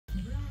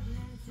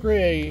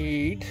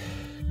Great.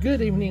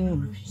 Good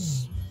evening.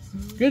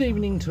 Good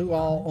evening to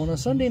all on a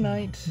Sunday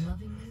night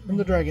in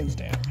the Dragon's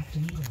Den.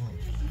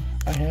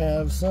 I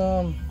have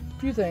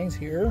few things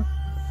here.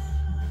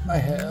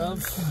 I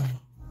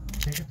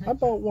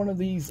bought one of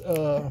these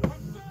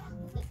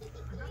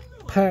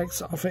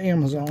packs off of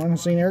Amazon. I've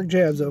seen Eric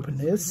Jabs open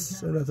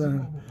this.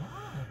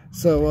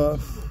 So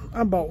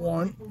I bought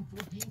one.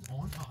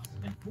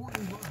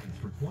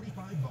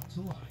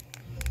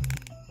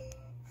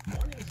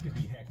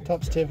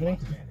 Topps Tiffany.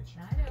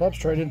 Topps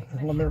traded.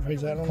 Let me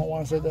rephrase that. I don't know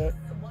why I said that.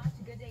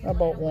 I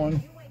bought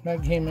one.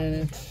 That came in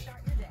it.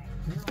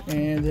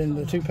 And then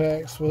the 2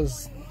 packs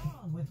was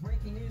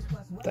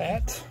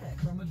that.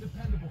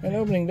 And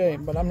opening day.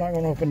 But I'm not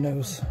going to open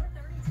those.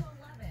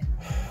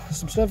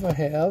 Some stuff I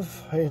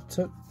have. I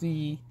took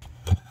the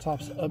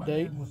Topps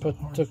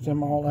update. Took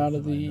them all out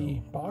of the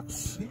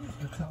box.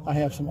 I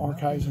have some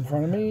archives in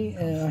front of me.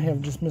 And I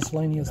have just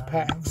miscellaneous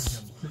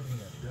packs.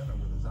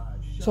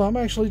 So I'm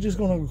actually just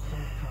going to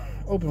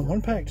open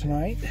 1 pack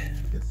tonight.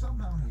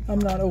 I'm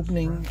not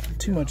opening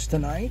too much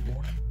tonight.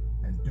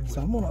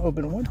 So I'm going to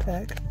open 1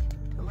 pack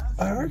of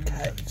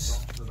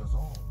archives.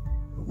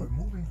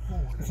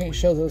 I can't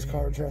show those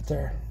cards right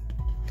there.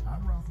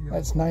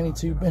 That's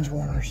 92 bench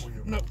warmers.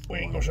 Nope, we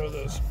ain't going to show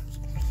those.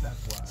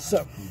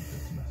 So,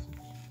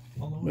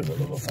 move a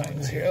little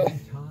things here.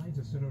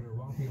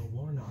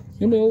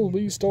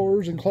 MLB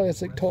stars and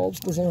classic Topps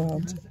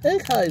designs.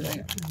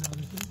 Archiving.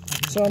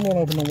 So I'm going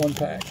to open the 1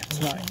 pack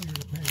tonight.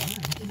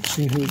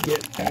 See who we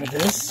get out of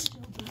this.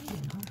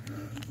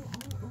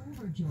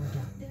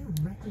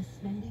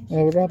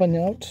 Robin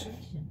Yount,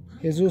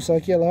 Jesus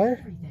Aguilar,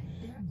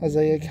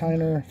 Isaiah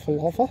Kiner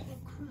Falafa,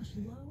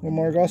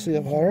 Omar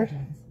Garcia,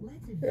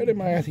 Eddie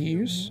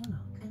Matthews,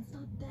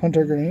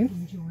 Hunter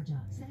Green,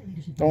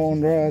 Don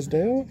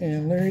Drysdale,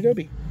 and Larry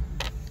Doby.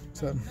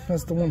 So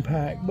that's the 1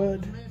 pack. But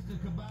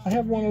I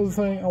have one other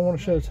thing I want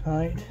to show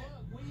tonight.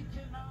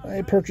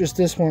 I purchased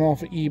this one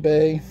off of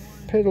eBay.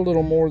 Paid a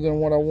little more than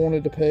what I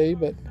wanted to pay,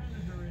 but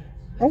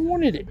I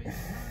wanted it.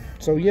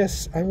 So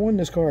yes, I won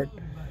this card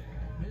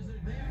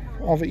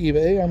off of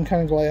eBay. I'm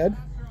kind of glad.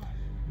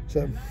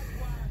 So,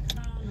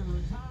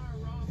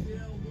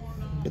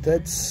 but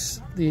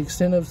that's the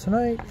extent of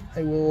tonight.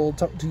 I will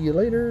talk to you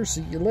later.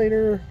 See you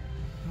later.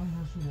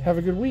 Have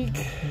a good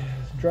week.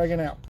 Dragon out.